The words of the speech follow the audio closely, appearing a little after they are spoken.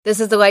This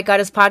is the Light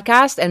Goddess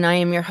Podcast, and I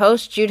am your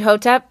host, Jude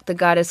Hotep, the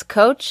Goddess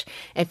Coach.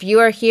 If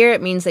you are here,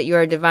 it means that you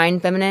are a divine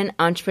feminine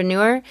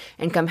entrepreneur,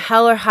 and come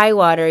hell or high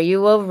water,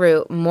 you will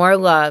root more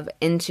love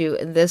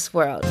into this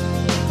world.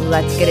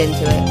 Let's get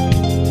into it.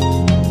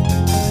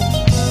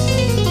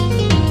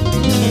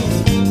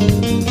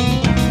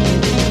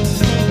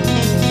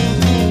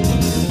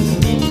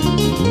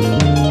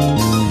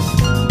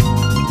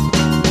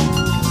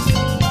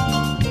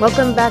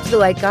 Welcome back to the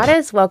Light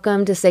Goddess.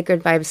 Welcome to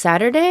Sacred Vibe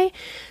Saturday.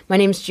 My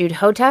name is Jude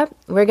Hotep.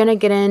 We're going to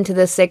get into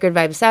this Sacred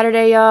Vibe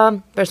Saturday,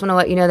 y'all. First, I want to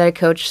let you know that I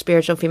coach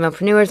spiritual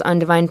femalepreneurs on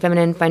divine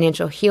feminine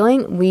financial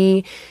healing.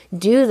 We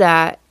do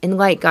that in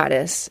Light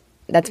Goddess.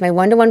 That's my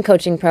one-to-one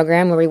coaching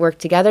program where we work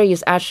together,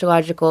 use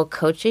astrological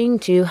coaching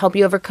to help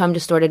you overcome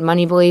distorted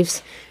money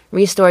beliefs,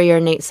 restore your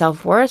innate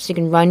self-worth so you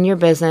can run your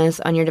business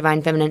on your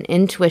divine feminine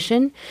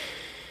intuition.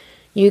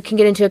 You can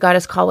get into a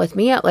goddess call with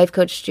me at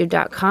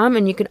lifecoachjude.com,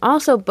 and you can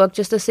also book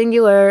just a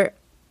singular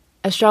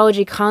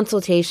astrology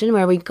consultation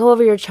where we go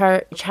over your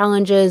chart,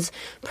 challenges,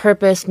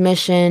 purpose,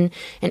 mission,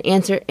 and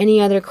answer any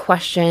other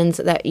questions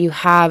that you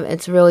have.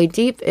 It's really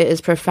deep. It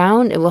is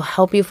profound. It will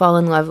help you fall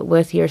in love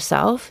with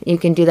yourself. You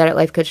can do that at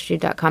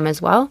lifecoachjude.com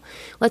as well.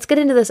 Let's get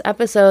into this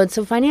episode.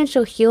 So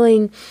financial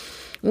healing,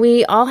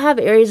 we all have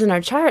areas in our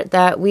chart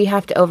that we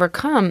have to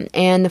overcome,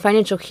 and the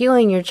financial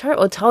healing, your chart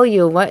will tell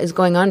you what is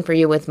going on for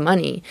you with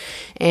money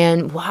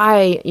and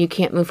why you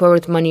can't move forward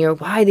with money or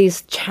why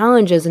these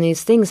challenges and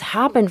these things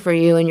happen for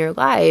you in your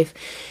life.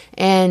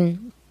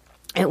 And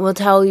it will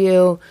tell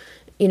you,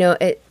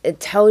 it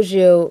tells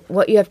you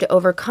what you have to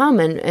overcome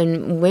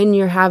and when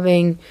you're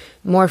having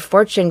more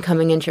fortune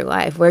coming into your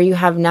life, where you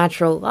have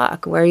natural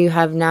luck, where you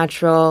have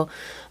natural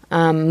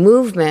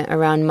movement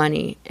around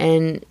money,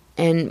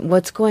 and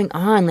what's going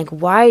on, like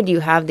why do you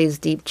have these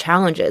deep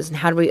challenges and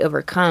how do we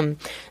overcome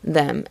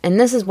them? And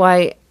this is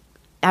why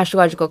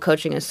astrological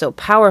coaching is so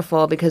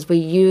powerful, because we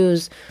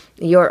use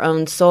your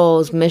own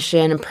soul's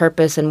mission and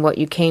purpose and what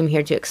you came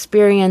here to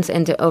experience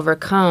and to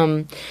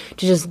overcome,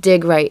 to just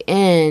dig right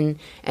in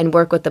and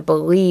work with the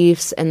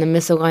beliefs and the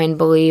misaligned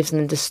beliefs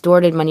and the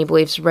distorted money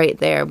beliefs right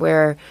there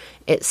where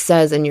it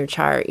says in your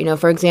chart.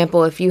 For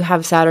example, if you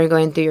have Saturn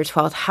going through your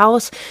 12th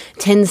house,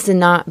 tends to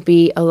not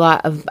be a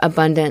lot of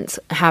abundance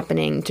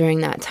happening during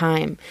that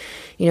time.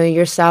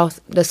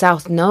 The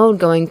south node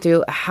going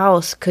through a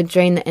house could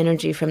drain the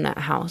energy from that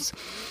house.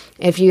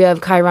 If you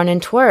have Chiron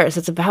in Taurus,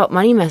 it's about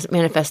money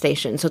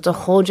manifestation. So it's a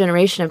whole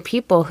generation of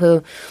people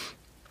who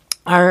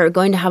are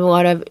going to have a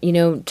lot of,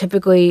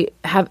 typically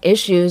have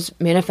issues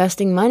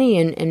manifesting money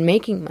and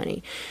making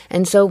money.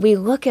 And so we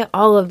look at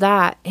all of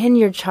that in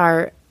your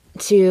chart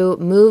to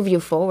move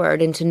you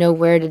forward and to know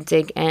where to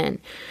dig in.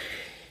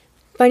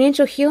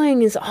 Financial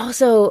healing is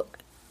also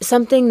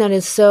something that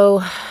is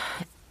so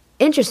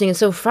interesting and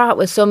so fraught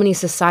with so many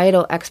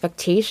societal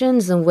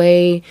expectations, the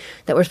way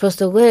that we're supposed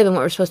to live and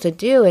what we're supposed to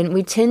do. And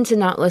we tend to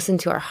not listen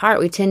to our heart.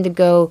 We tend to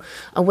go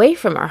away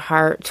from our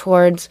heart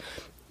towards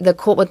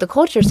what the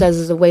culture says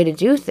is the way to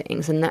do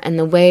things and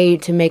the way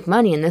to make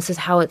money. And this is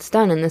how it's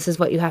done. And this is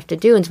what you have to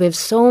do. And so we have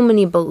so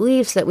many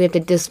beliefs that we have to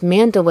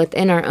dismantle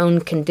within our own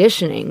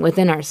conditioning,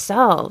 within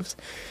ourselves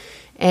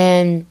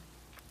and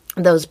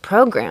those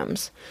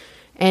programs.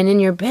 And in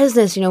your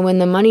business, when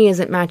the money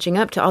isn't matching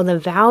up to all the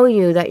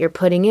value that you're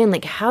putting in,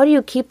 like how do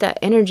you keep that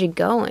energy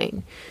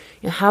going?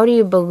 How do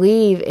you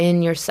believe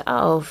in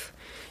yourself?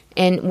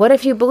 And what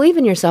if you believe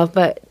in yourself,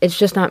 but it's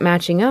just not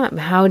matching up?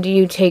 How do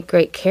you take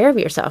great care of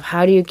yourself?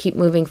 How do you keep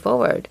moving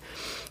forward?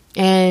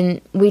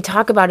 And we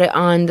talk about it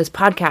on this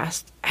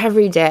podcast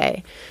every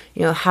day,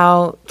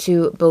 how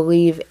to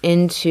believe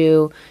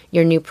into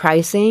your new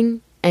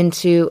pricing and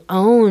to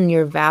own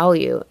your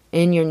value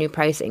in your new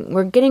pricing.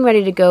 We're getting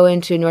ready to go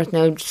into North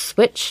Node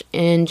switch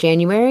in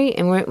January,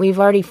 and we've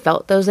already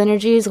felt those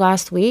energies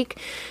last week,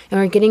 and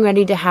we're getting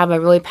ready to have a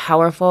really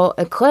powerful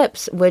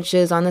eclipse, which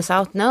is on the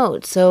South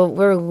Node. So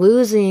we're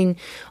losing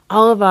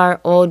all of our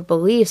old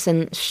beliefs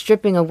and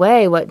stripping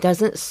away what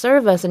doesn't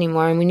serve us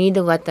anymore, and we need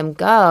to let them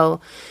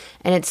go.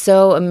 And it's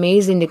so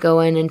amazing to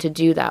go in and to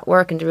do that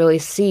work and to really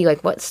see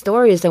like what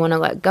stories I want to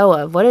let go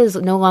of, what is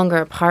no longer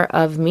a part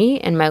of me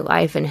and my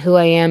life and who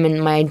I am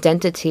and my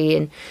identity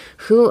and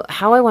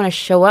how I want to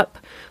show up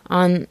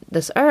on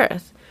this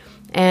earth.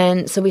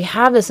 And so we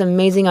have this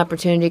amazing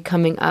opportunity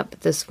coming up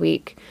this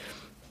week.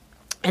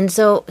 And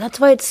so that's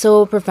why it's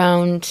so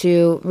profound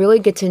to really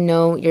get to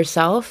know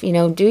yourself.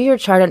 Do your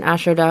chart on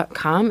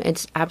astro.com.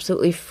 It's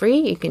absolutely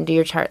free. You can do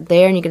your chart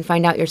there and you can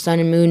find out your sun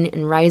and moon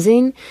and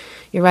rising.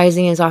 Your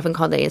rising is often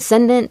called the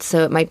ascendant,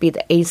 so it might be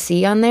the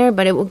AC on there,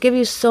 but it will give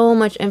you so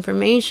much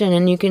information,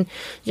 and you can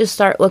just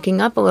start looking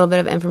up a little bit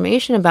of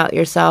information about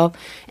yourself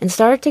and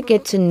start to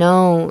get to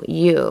know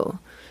you.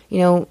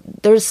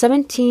 There's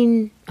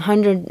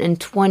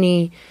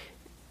 1,720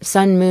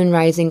 sun, moon,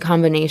 rising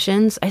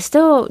combinations. I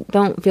still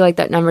don't feel like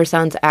that number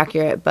sounds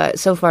accurate, but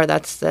so far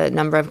that's the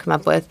number I've come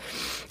up with.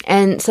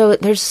 And so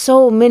there's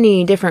so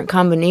many different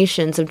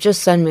combinations of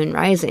just sun, moon,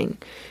 rising.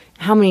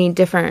 How many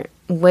different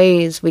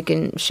ways we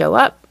can show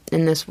up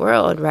in this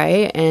world,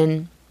 right?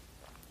 And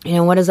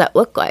What does that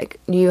look like?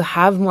 Do you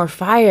have more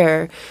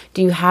fire?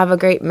 Do you have a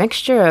great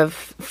mixture of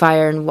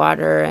fire and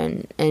water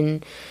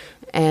and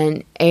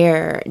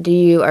air?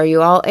 Are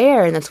you all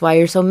air? And that's why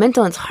you're so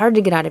mental. It's hard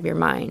to get out of your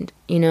mind.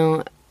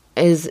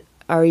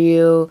 Are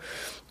you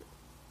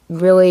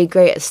really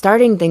great at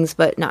starting things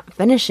but not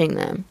finishing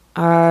them?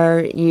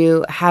 Are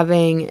you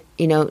having,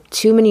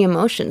 too many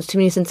emotions, too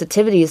many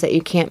sensitivities that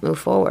you can't move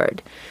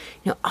forward?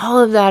 All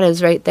of that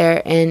is right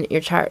there in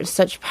your chart. It's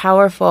such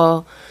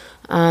powerful.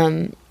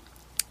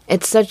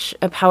 It's such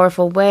a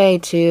powerful way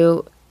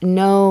to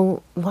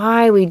know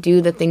why we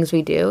do the things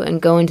we do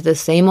and go into the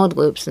same old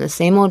loops and the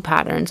same old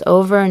patterns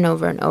over and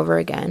over and over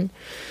again,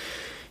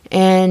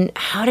 and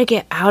how to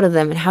get out of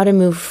them and how to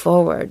move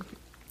forward.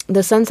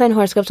 The sun sign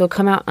horoscopes will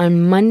come out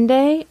on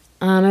Monday.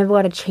 I have a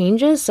lot of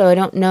changes, so I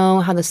don't know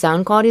how the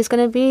sound quality is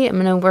going to be. I'm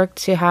going to work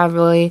to have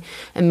really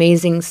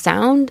amazing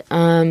sound,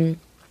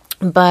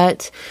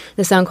 but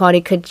the sound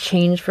quality could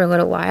change for a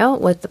little while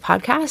with the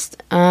podcast.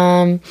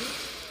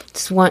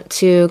 Just want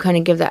to kind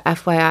of give that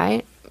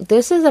FYI.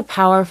 This is a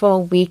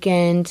powerful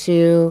weekend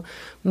to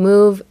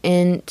move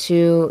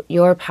into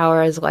your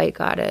power as light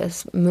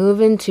goddess.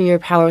 Move into your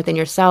power within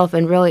yourself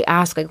and really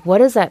ask, what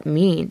does that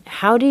mean?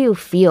 How do you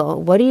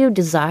feel? What do you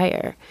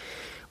desire?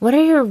 What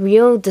are your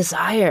real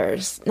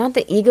desires? Not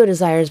the ego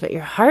desires, but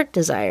your heart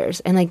desires.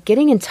 And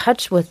getting in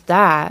touch with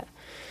that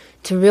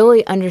to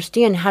really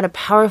understand how to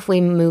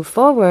powerfully move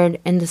forward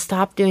and to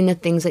stop doing the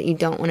things that you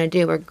don't want to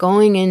do.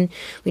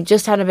 We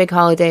just had a big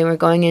holiday. We're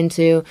going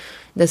into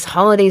this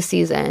holiday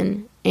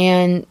season,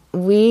 and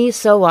we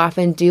so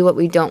often do what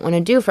we don't want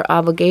to do for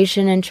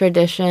obligation and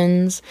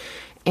traditions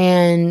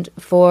and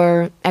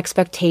for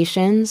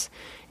expectations.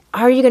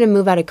 Are you going to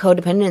move out of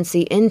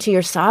codependency into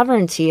your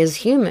sovereignty as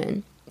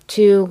human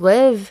to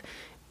live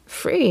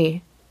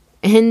free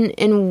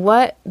in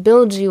what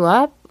builds you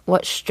up?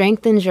 What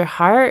strengthens your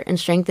heart and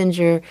strengthens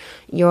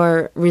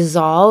your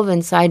resolve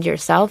inside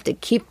yourself to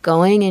keep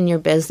going in your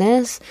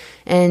business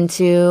and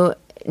to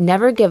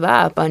never give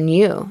up on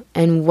you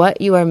and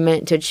what you are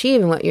meant to achieve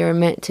and what you are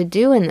meant to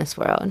do in this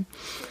world.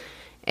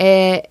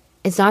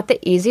 It's not the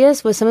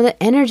easiest with some of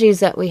the energies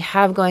that we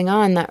have going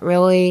on that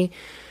really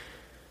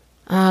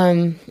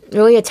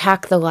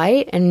attack the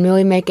light and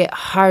really make it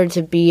hard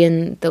to be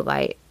in the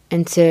light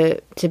and to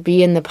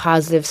be in the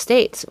positive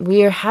states.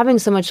 We are having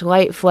so much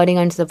light flooding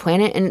onto the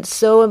planet, and it's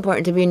so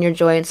important to be in your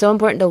joy. It's so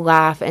important to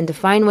laugh and to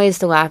find ways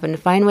to laugh and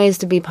to find ways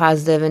to be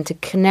positive and to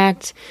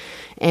connect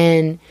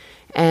and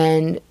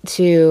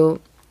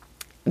to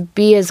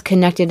be as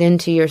connected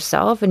into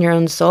yourself and your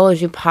own soul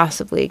as you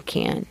possibly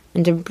can,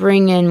 and to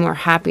bring in more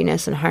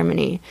happiness and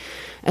harmony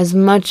as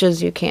much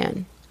as you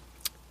can.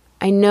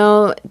 I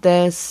know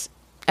this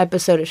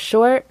episode is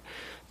short,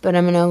 but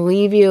I'm going to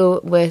leave you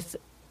with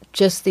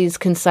just these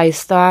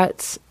concise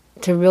thoughts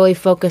to really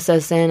focus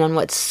us in on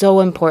what's so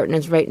important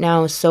is right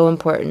now is so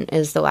important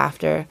is the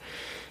laughter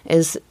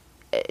is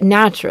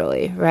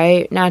naturally,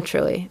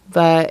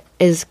 but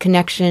is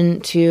connection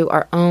to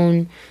our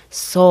own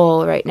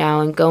soul right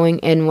now and going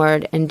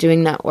inward and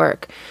doing that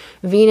work.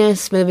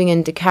 Venus moving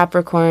into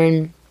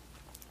Capricorn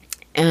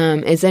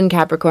is in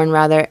Capricorn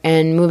rather,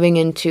 and moving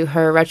into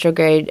her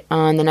retrograde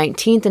on the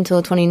 19th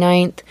until the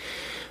 29th.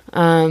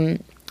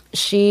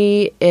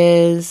 She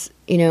is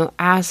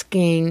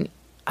asking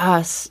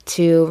us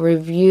to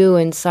review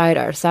inside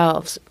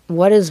ourselves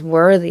what is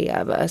worthy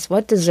of us,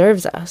 what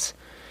deserves us,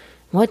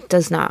 what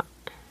does not.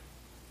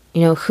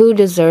 Who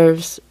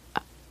deserves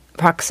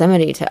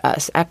proximity to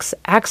us,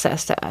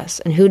 access to us,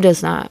 and who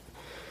does not.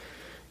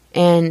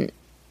 And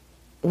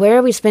where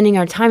are we spending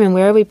our time and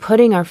where are we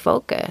putting our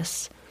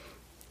focus?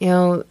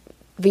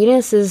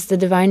 Venus is the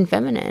divine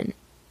feminine,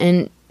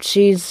 and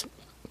she's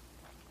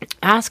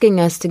asking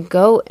us to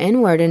go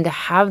inward and to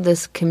have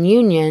this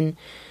communion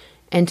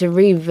and to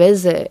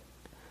revisit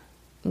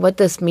what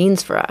this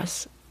means for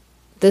us.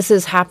 This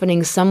is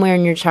happening somewhere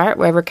in your chart,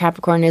 wherever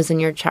Capricorn is in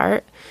your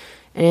chart,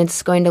 and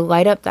it's going to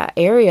light up that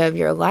area of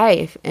your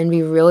life and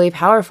be really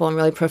powerful and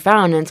really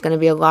profound, and it's going to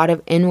be a lot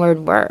of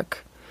inward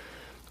work.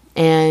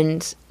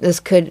 And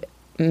this could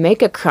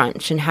make a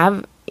crunch and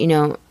have,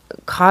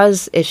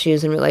 cause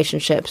issues in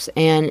relationships,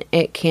 and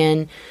it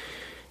can...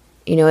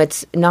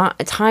 it's not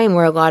a time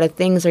where a lot of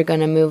things are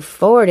going to move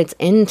forward. It's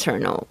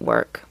internal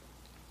work.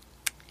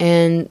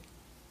 And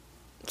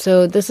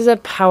so this is a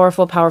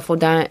powerful, powerful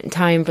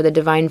time for the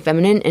divine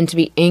feminine, and to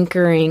be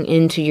anchoring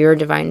into your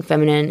divine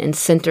feminine and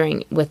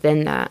centering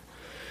within that.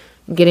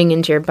 Getting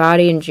into your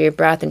body, into your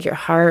breath, into your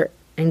heart,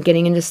 and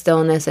getting into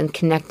stillness and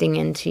connecting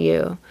into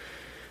you.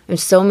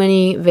 There's so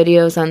many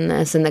videos on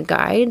this in the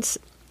guides,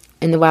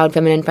 in the Wild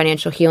Feminine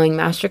Financial Healing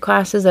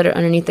Masterclasses that are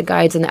underneath the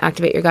guides in the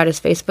Activate Your Goddess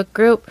Facebook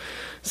group.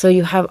 So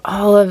you have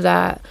all of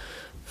that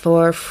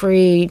for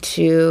free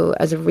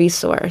as a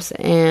resource.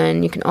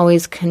 And you can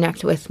always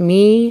connect with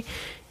me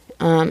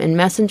in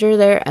Messenger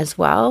there as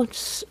well.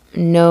 Just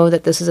know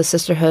that this is a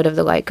sisterhood of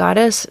the Light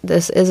Goddess.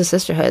 This is a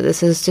sisterhood.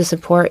 This is to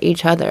support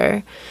each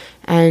other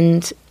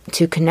and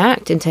to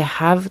connect and to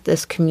have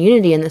this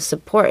community and this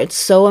support. It's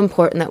so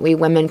important that we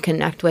women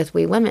connect with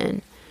we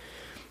women.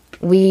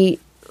 We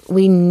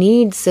we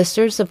need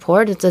sister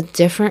support. It's a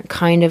different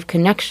kind of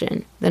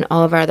connection than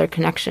all of our other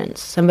connections.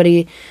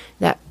 Somebody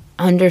that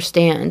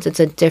understands. It's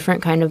a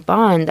different kind of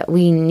bond that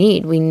we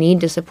need. We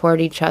need to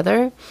support each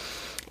other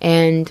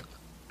and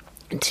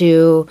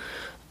to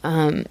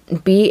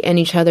be in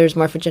each other's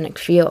morphogenic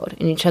field,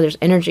 in each other's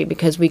energy,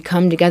 because we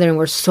come together and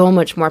we're so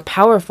much more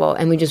powerful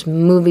and we just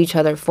move each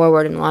other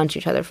forward and launch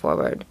each other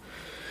forward.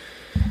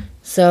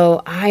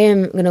 So I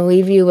am going to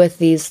leave you with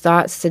these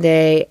thoughts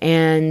today,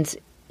 and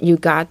you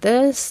got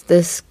this.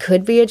 This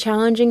could be a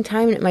challenging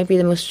time, and it might be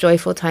the most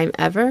joyful time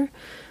ever.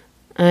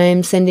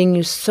 I'm sending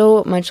you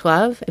so much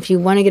love. If you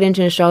want to get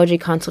into an astrology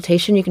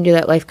consultation, you can do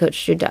that at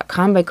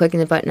lifecoachjude.com by clicking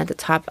the button at the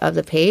top of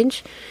the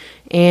page.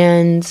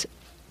 And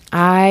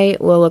I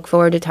will look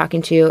forward to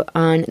talking to you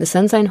on the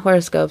sun sign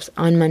horoscopes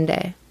on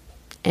Monday.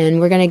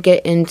 And we're going to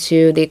get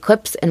into the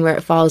eclipse and where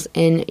it falls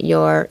in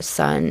your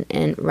sun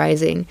and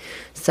rising.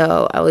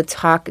 So I will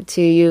talk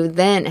to you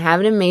then.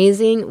 Have an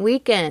amazing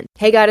weekend.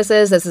 Hey,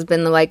 goddesses, this has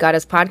been the Light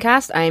Goddess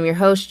Podcast. I am your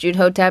host, Jude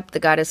Hotep, the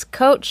Goddess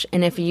Coach.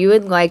 And if you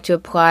would like to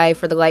apply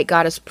for the Light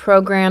Goddess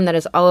program, that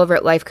is all over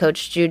at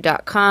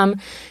lifecoachjude.com.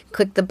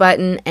 Click the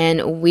button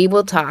and we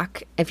will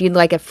talk. If you'd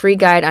like a free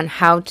guide on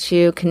how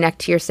to connect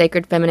to your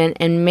sacred feminine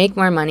and make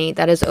more money,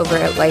 that is over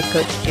at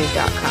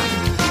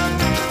lifecoachjude.com.